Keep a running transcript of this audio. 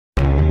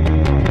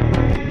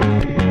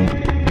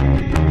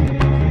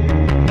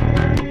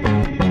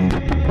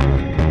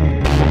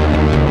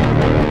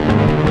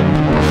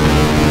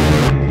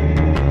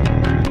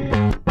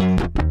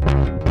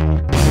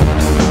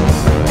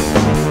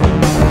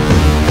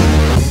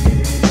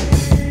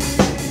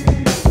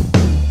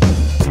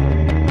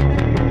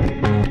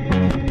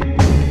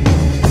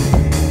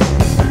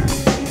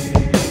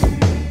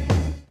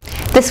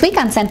This week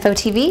on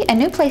CenPhoTV, a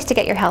new place to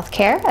get your health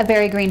care, a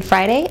very green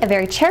Friday, a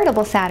very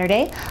charitable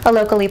Saturday, a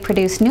locally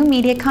produced new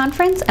media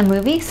conference, a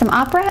movie, some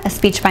opera, a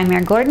speech by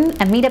Mayor Gordon,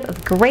 a meetup of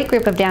a great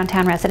group of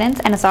downtown residents,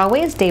 and as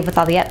always, Dave with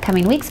all the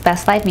upcoming week's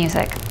best live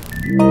music.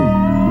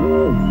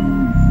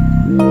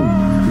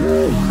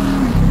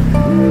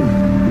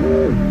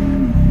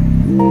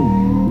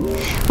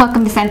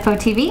 Welcome to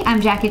CenPhoTV.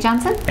 I'm Jackie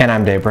Johnson. And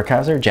I'm Dave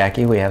Brookhauser.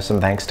 Jackie, we have some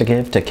thanks to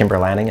give to Kimber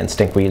Lanning and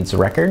Stinkweeds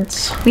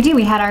Records. We do.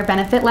 We had our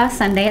benefit last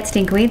Sunday at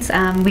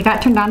Stinkweeds. We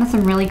got turned on to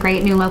some really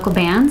great new local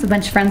bands. A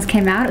bunch of friends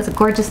came out. It was a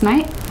gorgeous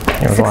night.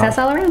 Success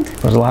all around.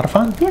 It was a lot of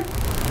fun. Yeah.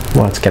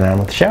 Well, let's get on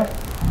with the show.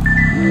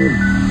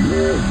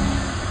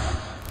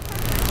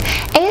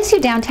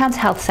 ASU Downtown's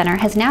Health Center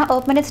has now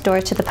opened its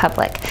doors to the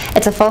public.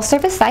 It's a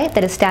full-service site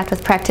that is staffed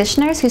with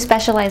practitioners who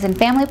specialize in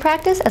family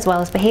practice as well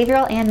as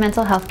behavioral and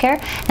mental health care,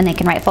 and they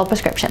can write full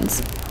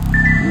prescriptions.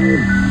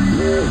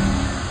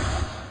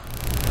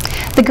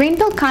 The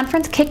Greenfield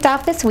Conference kicked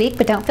off this week,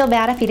 but don't feel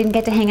bad if you didn't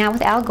get to hang out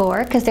with Al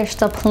Gore, because there's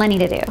still plenty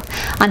to do.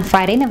 On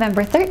Friday,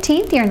 November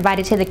 13th, you're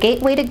invited to the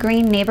Gateway to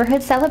Green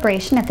neighborhood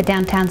celebration at the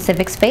Downtown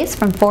Civic Space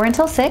from 4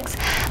 until 6.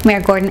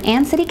 Mayor Gordon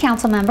and City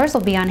Council members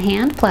will be on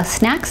hand, plus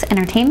snacks,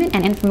 entertainment,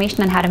 and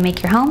information on how to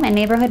make your home and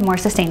neighborhood more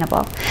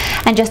sustainable.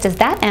 And just as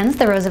that ends,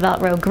 the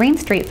Roosevelt Row Green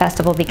Street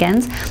Festival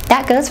begins.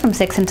 That goes from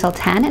 6 until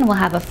 10, and we'll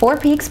have a Four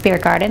Peaks beer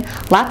garden,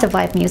 lots of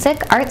live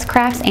music, arts,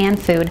 crafts, and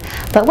food.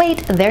 But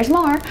wait, there's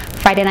more.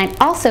 Friday night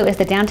also is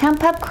the Downtown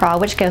Pub Crawl,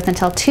 which goes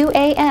until 2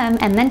 a.m.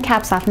 and then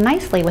caps off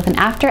nicely with an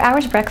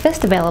after-hours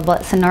breakfast available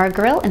at Sonora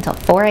Grill until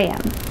 4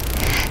 a.m.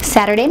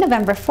 Saturday,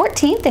 November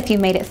 14th, if you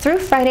made it through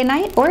Friday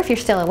night, or if you're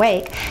still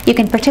awake, you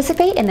can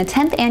participate in the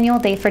 10th Annual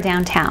Day for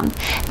Downtown.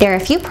 There are a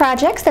few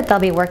projects that they'll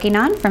be working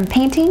on, from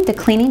painting to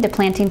cleaning to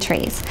planting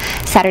trees.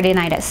 Saturday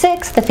night at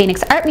 6, the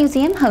Phoenix Art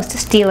Museum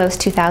hosts Stilos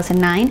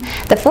 2009,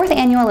 the 4th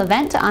annual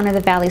event to honor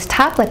the Valley's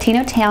top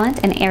Latino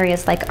talent in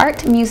areas like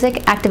art,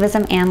 music,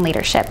 activism, and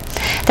leadership.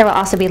 There will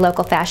also be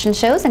local fashion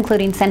shows,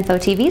 including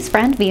CenPhoTV's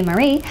friend Via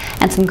Marie,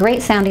 and some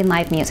great sounding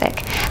live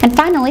music. And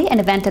finally, an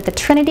event at the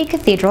Trinity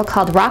Cathedral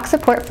called Rock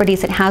Support for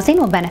Decent Housing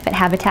will benefit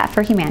Habitat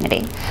for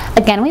Humanity.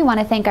 Again, we want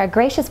to thank our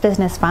gracious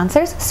business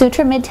sponsors,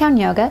 Sutra Midtown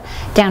Yoga,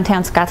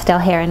 Downtown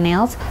Scottsdale Hair and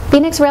Nails,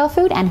 Phoenix Rail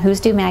Food, and Who's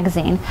Do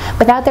Magazine.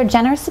 Without their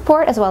generous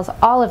support, as well as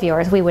all of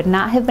yours, we would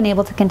not have been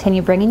able to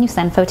continue bringing you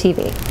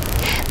CenPhoTV.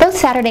 Both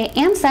Saturday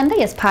and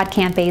Sunday is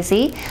PodCamp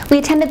AZ. We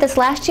attended this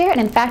last year, and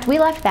in fact, we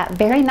left that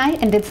very night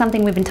and did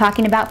something we've been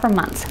talking about for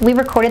months. We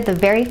recorded the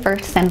very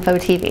first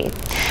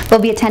CenPhoTV. We'll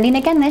be attending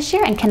again this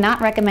year and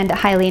cannot recommend it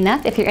highly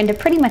enough if you're into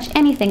pretty much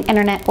anything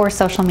internet or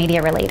social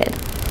media related.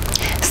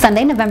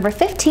 Sunday, November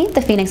 15th,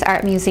 the Phoenix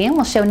Art Museum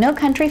will show No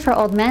Country for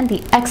Old Men,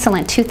 the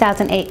excellent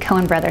 2008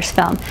 Coen Brothers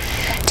film.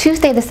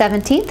 Tuesday the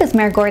 17th is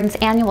Mayor Gordon's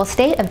annual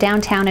State of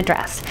Downtown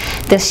Address.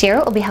 This year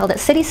it will be held at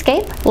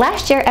Cityscape.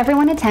 Last year,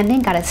 everyone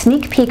attending got a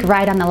sneak peek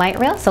ride on the light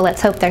rail, so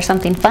let's hope there's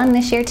something fun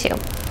this year too.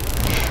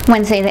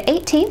 Wednesday the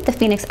 18th, the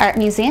Phoenix Art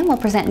Museum will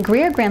present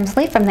Greer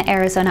Grimsley from the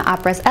Arizona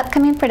Opera's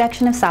upcoming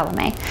production of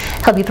Salome.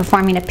 He'll be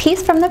performing a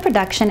piece from the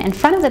production in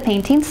front of the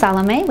painting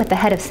Salome with the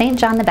head of St.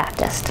 John the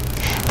Baptist.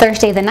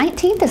 Thursday the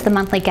 19th is the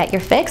monthly Get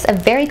Your Fix, a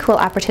very cool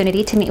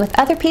opportunity to meet with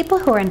other people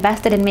who are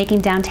invested in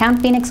making downtown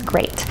Phoenix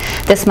great.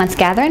 This month's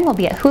gathering will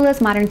be at Hula's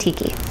Modern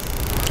Tiki.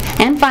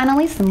 And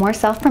finally, some more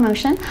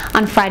self-promotion.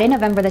 On Friday,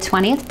 November the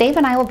 20th, Dave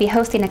and I will be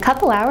hosting a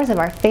couple hours of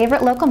our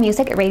favorite local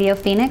music at Radio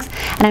Phoenix,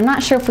 and I'm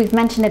not sure if we've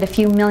mentioned it a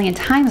few million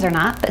times or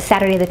not, but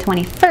Saturday the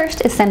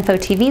 21st is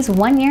CenPhoTV's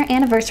one-year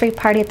anniversary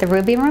party at the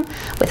Ruby Room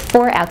with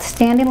 4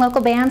 outstanding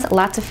local bands,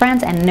 lots of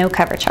friends, and no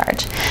cover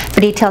charge.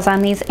 For details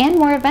on these and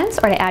more events,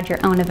 or to add your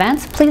own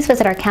events, please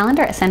visit our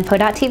calendar at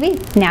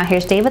CenPho.tv. Now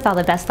here's Dave with all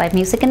the best live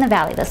music in the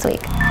Valley this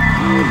week.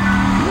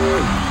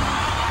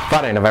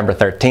 Friday, November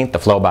 13th, the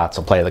Flowbots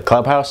will play the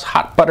Clubhouse,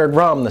 Hot Buttered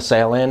Rum, the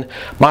Sail-In.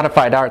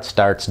 Modified Art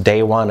starts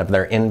day 1 of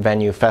their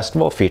in-venue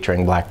festival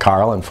featuring Black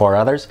Carl and 4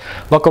 others.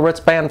 Local Ritz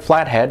band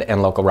Flathead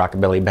and local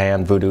rockabilly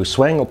band Voodoo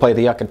Swing will play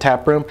the Yucca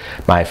Tap Room.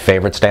 My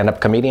favorite stand-up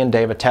comedian,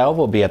 Dave Attell,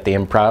 will be at the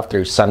Improv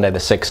through Sunday the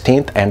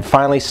 16th. And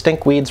finally,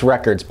 Stinkweeds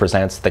Records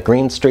presents the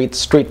Green Street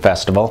Street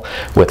Festival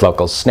with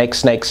locals Snake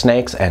Snake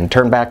Snakes and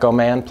Turnbacko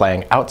Man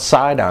playing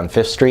outside on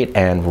 5th Street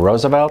and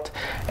Roosevelt.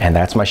 And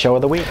that's my show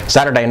of the week.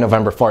 Saturday,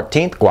 November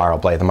 14th, will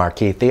play the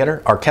Marquee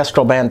Theater.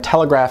 Orchestral band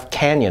Telegraph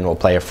Canyon will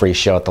play a free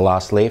show at the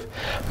Lost Leaf.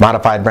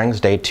 Modified brings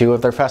day 2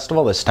 of their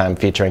festival, this time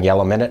featuring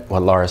Yellow Minute,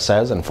 What Laura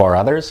Says, and 4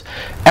 others.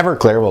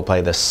 Everclear will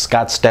play the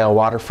Scottsdale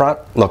Waterfront.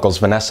 Locals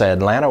Vanessa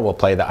Atlanta will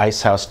play the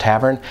Ice House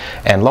Tavern,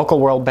 and local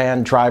world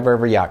band Drive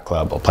River Yacht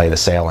Club will play the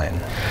Sail-In.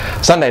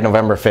 Sunday,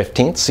 November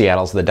 15th,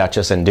 Seattle's The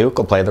Duchess and Duke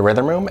will play the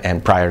Rhythm Room,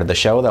 and prior to the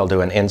show they'll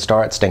do an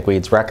in-store at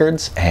Stinkweeds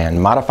Records,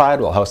 and Modified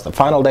will host the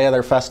final day of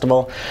their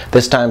festival,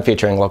 this time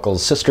featuring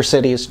locals Sister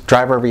Cities,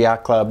 Drive River RV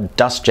Yacht Club,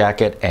 Dust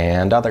Jacket,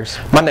 and others.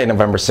 Monday,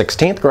 November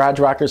 16th, Garage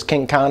Rockers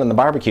King Kong and the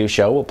Barbecue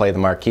Show will play the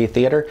Marquee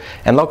Theater,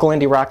 and local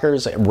indie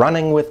rockers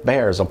Running with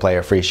Bears will play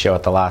a free show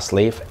at the Lost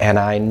Leaf. And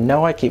I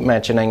know I keep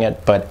mentioning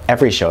it, but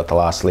every show at the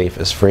Lost Leaf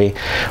is free,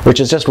 which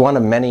is just one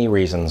of many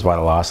reasons why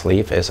the Lost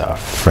Leaf is a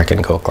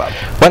frickin' cool club.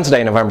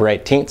 Wednesday, November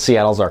 18th,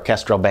 Seattle's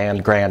orchestral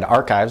band Grand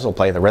Archives will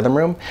play the Rhythm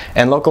Room,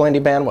 and local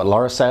indie band What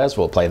Laura Says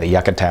will play the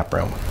Yucca Tap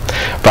Room.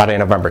 Friday,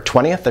 November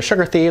 20th, the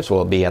Sugar Thieves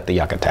will be at the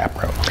Yucca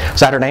Tap Room.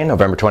 Saturday,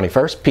 November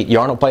 21st, Pete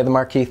Yorn will play the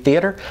Marquee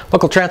Theater.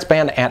 Local trance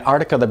band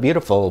Antarctica the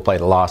Beautiful will play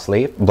the Lost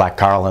Leaf. Black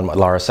Carl and What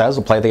Laura Says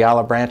will play the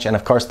Olive Branch. And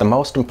of course, the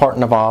most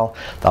important of all,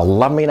 the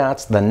Love Me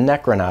Nots, the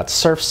Necronauts,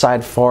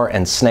 Surfside 4,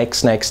 and Snake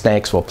Snake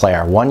Snakes will play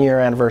our 1-year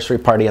anniversary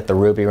party at the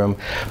Ruby Room.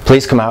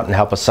 Please come out and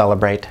help us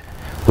celebrate.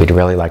 We'd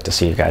really like to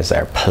see you guys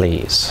there.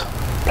 Please.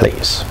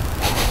 Please.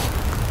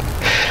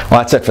 Well,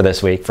 that's it for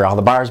this week. For all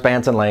the bars,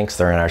 bands, and links,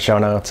 they're in our show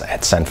notes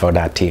at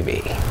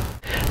CenPho.tv.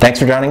 Thanks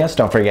for joining us.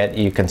 Don't forget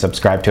you can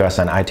subscribe to us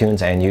on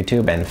iTunes and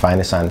YouTube, and find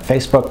us on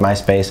Facebook,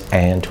 MySpace,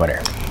 and Twitter.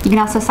 You can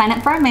also sign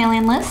up for our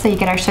mailing list so you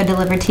get our show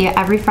delivered to you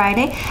every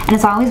Friday. And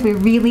as always, we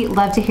really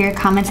love to hear your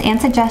comments and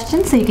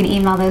suggestions, so you can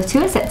email those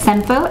to us at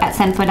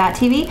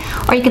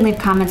CenPho@CenPho.tv, or you can leave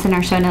comments in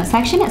our show notes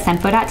section at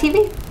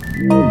CenPho.tv.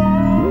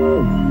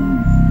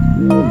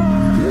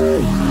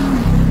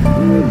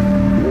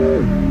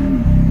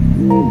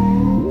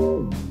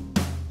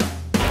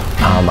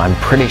 I'm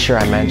pretty sure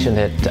I mentioned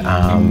it,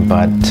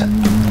 but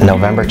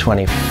November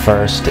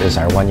 21st is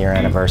our 1-year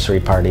anniversary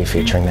party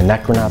featuring the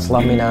Necronauts,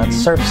 Love Me Nots,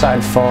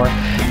 Surfside 4,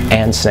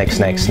 and Snake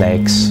Snake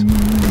Snakes.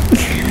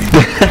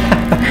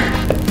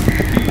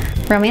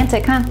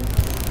 Romantic, huh?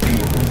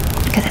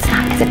 Because it's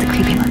not, because it's a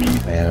creepy movie.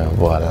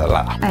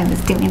 I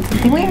was doing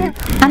something weird.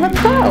 I'm a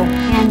pro,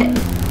 and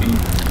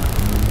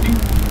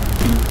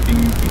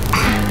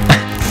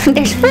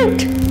there's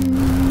fruit.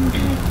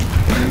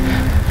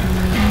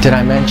 Did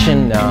I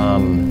mention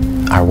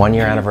our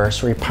 1-year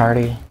anniversary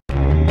party?